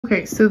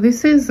Okay, so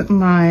this is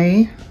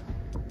my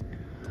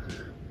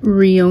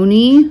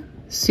RIONI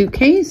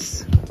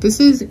suitcase. This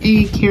is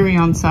a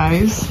carry-on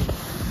size.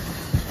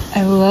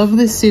 I love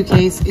this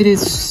suitcase. It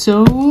is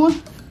so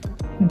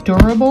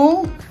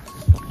durable.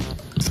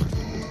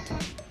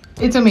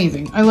 It's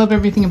amazing. I love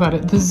everything about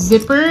it. The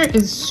zipper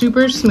is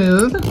super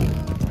smooth.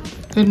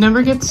 It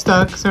never gets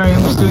stuck. Sorry,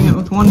 I'm just doing it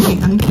with one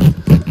hand.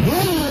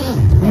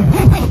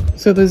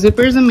 So the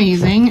zipper is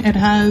amazing. It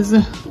has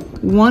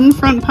one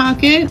front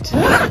pocket,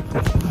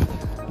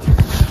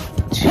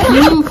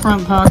 two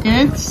front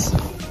pockets,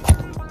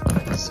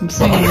 some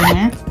sand in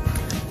there,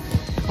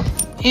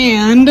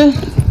 and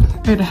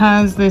it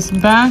has this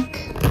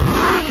back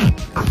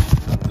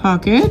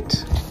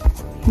pocket.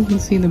 You can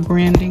see the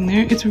branding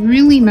there. It's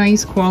really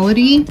nice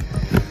quality.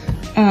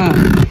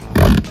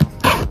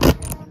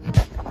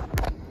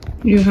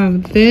 You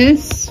have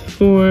this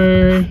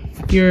for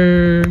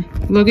your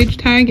luggage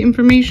tag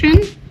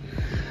information.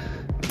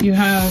 You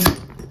have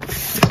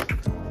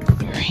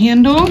your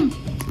handle.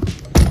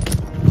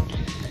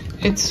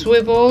 It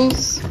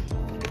swivels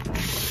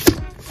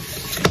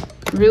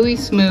really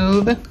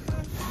smooth,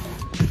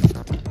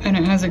 and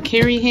it has a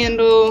carry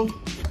handle.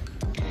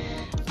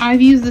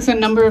 I've used this a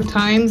number of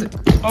times.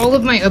 All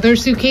of my other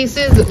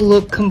suitcases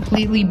look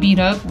completely beat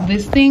up.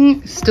 This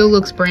thing still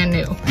looks brand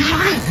new.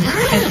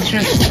 It's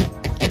just,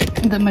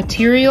 the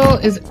material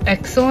is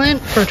excellent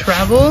for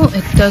travel.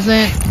 It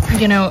doesn't,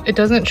 you know, it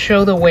doesn't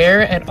show the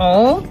wear at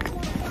all.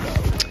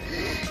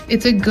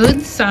 It's a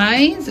good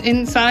size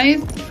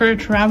inside for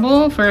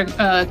travel, for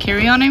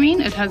carry-on, I mean.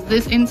 It has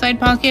this inside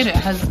pocket. It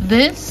has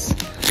this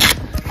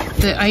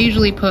that I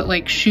usually put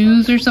like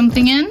shoes or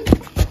something in. You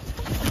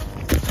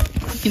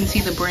can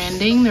see the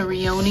branding, the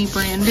RIONI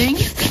branding.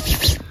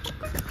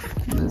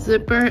 The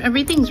zipper,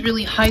 everything's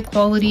really high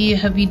quality,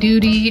 heavy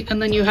duty.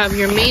 And then you have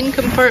your main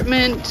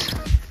compartment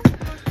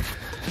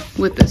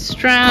with the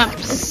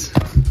straps,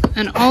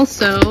 and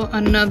also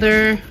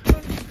another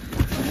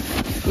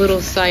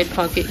little side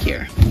pocket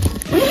here.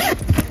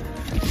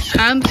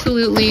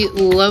 Absolutely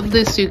love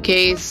this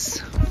suitcase.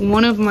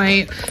 One of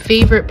my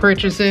favorite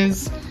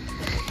purchases.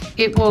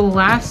 It will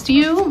last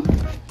you,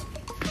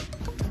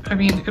 I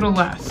mean, it'll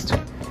last.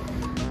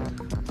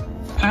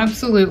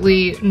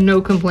 Absolutely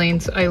no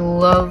complaints. I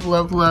love,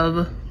 love,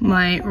 love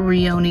my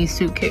RIONI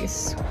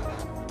suitcase.